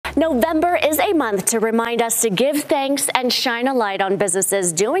November is a month to remind us to give thanks and shine a light on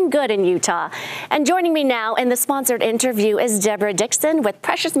businesses doing good in Utah. And joining me now in the sponsored interview is Deborah Dixon with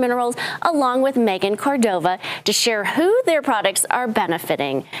Precious Mineralz, along with Megan Cordova, to share who their products are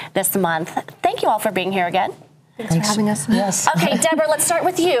benefiting this month. Thank you all for being here again. Thanks for having us. Yes. Okay, Deborah, let's start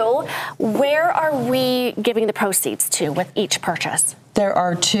with you. Where are we giving the proceeds to with each purchase? There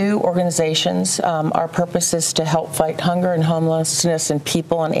are two organizations. Our purpose is to help fight hunger and homelessness in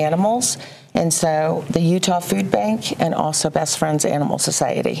people and animals. And so the Utah Food Bank and also Best Friends Animal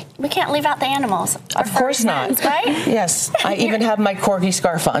Society. We can't leave out the animals. Of course not. Friends, right? Yes. I even have my corgi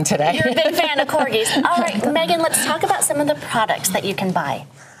scarf on today. You're a big fan of corgis. All right, Megan, let's talk about some of the products that you can buy.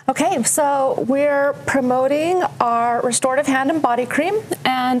 Okay, so we're promoting our Restorative Hand and Body Cream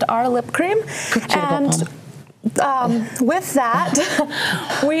and our Lip Cream. And with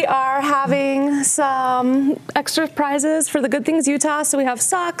that, we are having some extra prizes for the Good Things Utah. So we have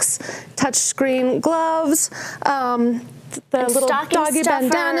socks, touchscreen gloves, the little doggy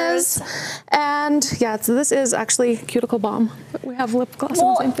bandanas, and yeah, so this is actually cuticle balm. We have lip gloss and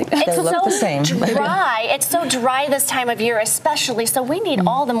the same thing. It's they look the same. Dry. It's so dry this time of year, especially. So we need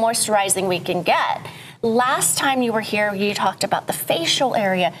all the moisturizing we can get. Last time you were here, you talked about the facial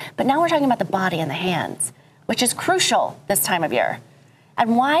area, but now we're talking about the body and the hands, which is crucial this time of year.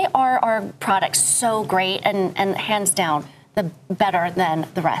 And why are our products so great and hands down the better than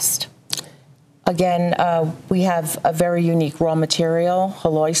the rest? Again, we have a very unique raw material,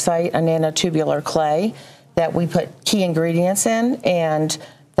 halloysite, a nanotubular clay that we put key ingredients in, and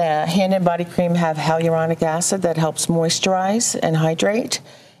the hand and body cream have hyaluronic acid that helps moisturize and hydrate,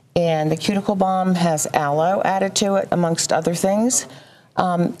 and the cuticle balm has aloe added to it, amongst other things,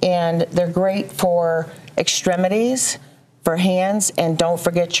 and they're great for extremities, for hands, and don't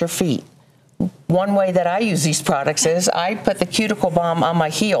forget your feet. One way that I use these products is I put the cuticle balm on my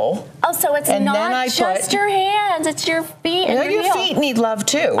heel. Oh, so it's not just your hands, it's your feet and your heel. Feet need love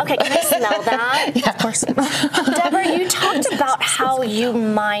too. Okay, can I smell that? Yeah, of course. Deborah, you talked about how you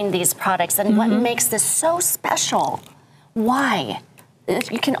mine these products and what makes this so special. Why?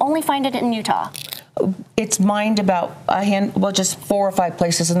 You can only find it in Utah. It's mined about just 4 or 5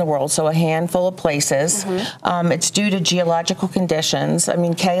 places in the world, so a handful of places. It's due to geological conditions. I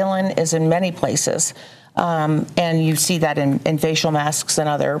mean, kaolin is in many places, and you see that in facial masks and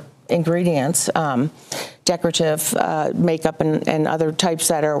other ingredients, decorative makeup and other types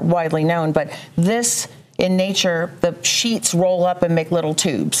that are widely known. But this, in nature, the sheets roll up and make little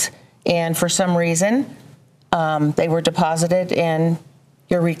tubes. And for some reason, they were deposited in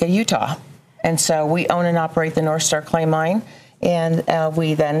Eureka, Utah. And so we own and operate the North Star Clay Mine, and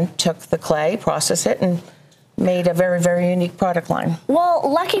we then took the clay, processed it, and made a very, very unique product line. Well,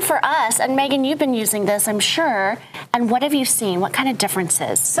 lucky for us, and Megan, you've been using this, I'm sure, and what have you seen? What kind of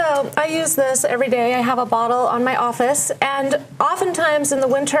differences? So I use this every day. I have a bottle on my office, and oftentimes in the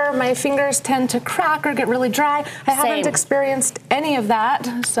winter, my fingers tend to crack or get really dry. I haven't experienced any of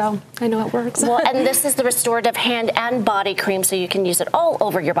that, so I know it works. Well, and this is the Restorative Hand and Body Cream, so you can use it all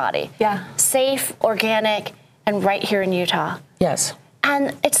over your body. Yeah. Safe, organic, and right here in Utah. Yes.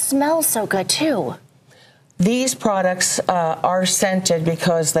 And it smells so good, too. These products are scented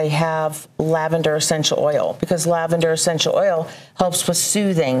because they have lavender essential oil, because lavender essential oil helps with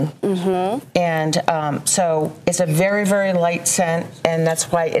soothing. And so it's a very, very light scent, and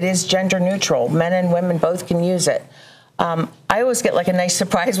that's why it is gender neutral. Men and women both can use it. I always get like a nice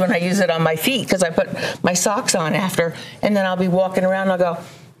surprise when I use it on my feet, because I put my socks on after, and then I'll be walking around and I'll go,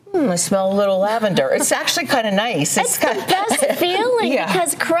 I smell a little lavender. It's actually kind of nice. It's the best feeling,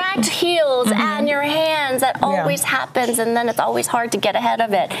 because cracked heels and your hands, that always happens, and then it's always hard to get ahead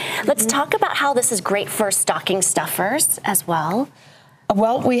of it. Let's talk about how this is great for stocking stuffers as well.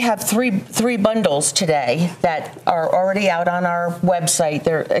 Well, we have three bundles today that are already out on our website.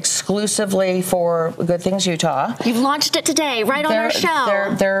 They're exclusively for Good Things Utah. You've launched it today, right on our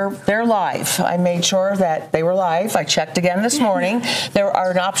show. They're live. I made sure that they were live. I checked again this morning. There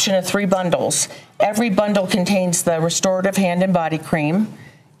are an option of 3 bundles. Every bundle contains the Restorative Hand and Body Cream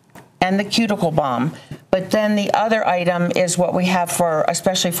and the cuticle balm. But then the other item is what we have for,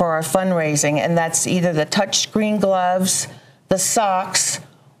 especially for our fundraising, and that's either the touchscreen gloves, the socks,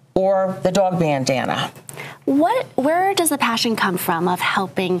 or the dog bandana. Where does the passion come from of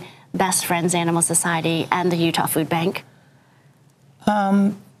helping Best Friends Animal Society and the Utah Food Bank?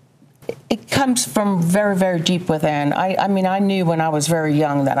 It comes from very, very deep within. I mean, I knew when I was very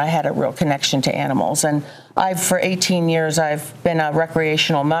young that I had a real connection to animals. And for 18 years, I've been a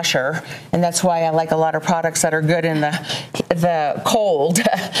recreational musher. And that's why I like a lot of products that are good in the cold,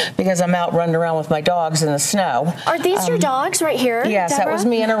 because I'm out running around with my dogs in the snow. Are these your dogs right here, Yes, Deborah? that was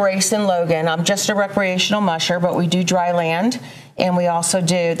me in a race in Logan. I'm just a recreational musher, but we do dry land. And we also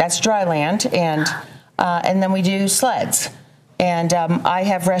do, that's dry land. And then we do sleds. And I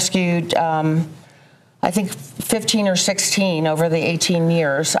have rescued, I think, 15 or 16 over the 18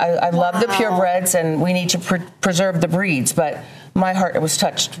 years. I love the purebreds, and we need to preserve the breeds, but my heart was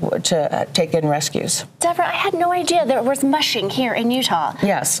touched to take in rescues. Deborah, I had no idea there was mushing here in Utah.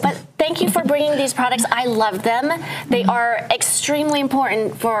 Yes. But thank you for bringing these products. I love them. They are extremely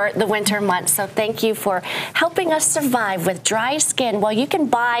important for the winter months. So thank you for helping us survive with dry skin. Well, you can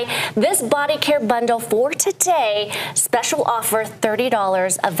buy this body care bundle for today. Special offer,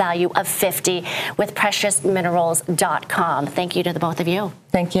 $30, a value of $50 with PreciousMineralz.com. Thank you to the both of you.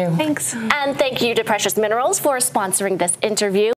 Thank you. Thanks. And thank you to Precious Mineralz for sponsoring this interview.